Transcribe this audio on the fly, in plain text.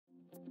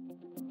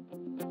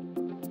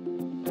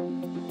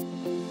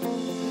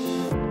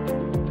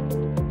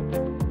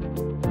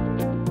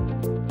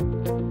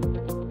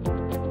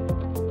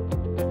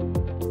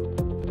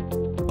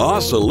Our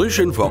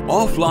solution for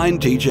offline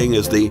teaching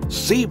is the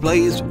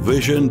SIPLACE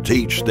Vision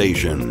Teach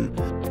Station.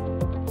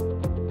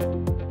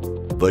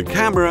 The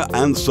camera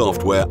and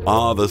software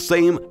are the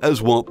same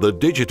as what the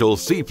digital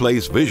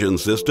SIPLACE Vision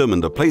system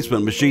and the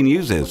placement machine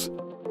uses.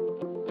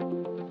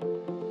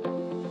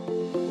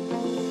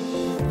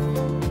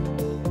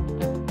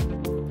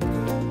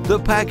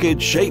 The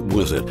package Shape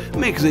Wizard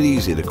makes it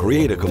easy to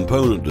create a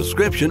component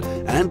description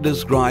and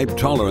describe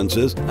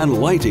tolerances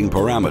and lighting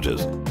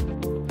parameters.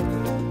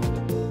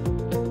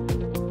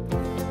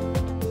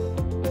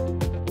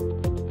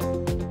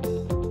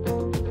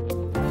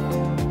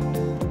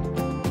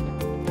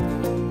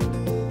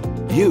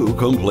 You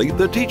complete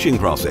the teaching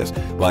process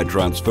by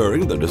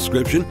transferring the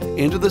description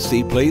into the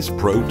SIPLACE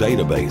Pro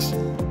database.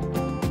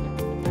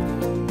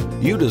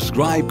 You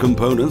describe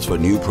components for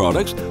new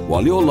products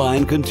while your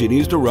line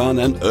continues to run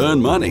and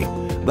earn money.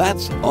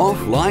 That's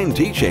offline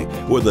teaching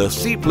with the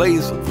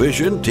SIPLACE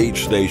Vision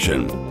Teach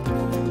Station.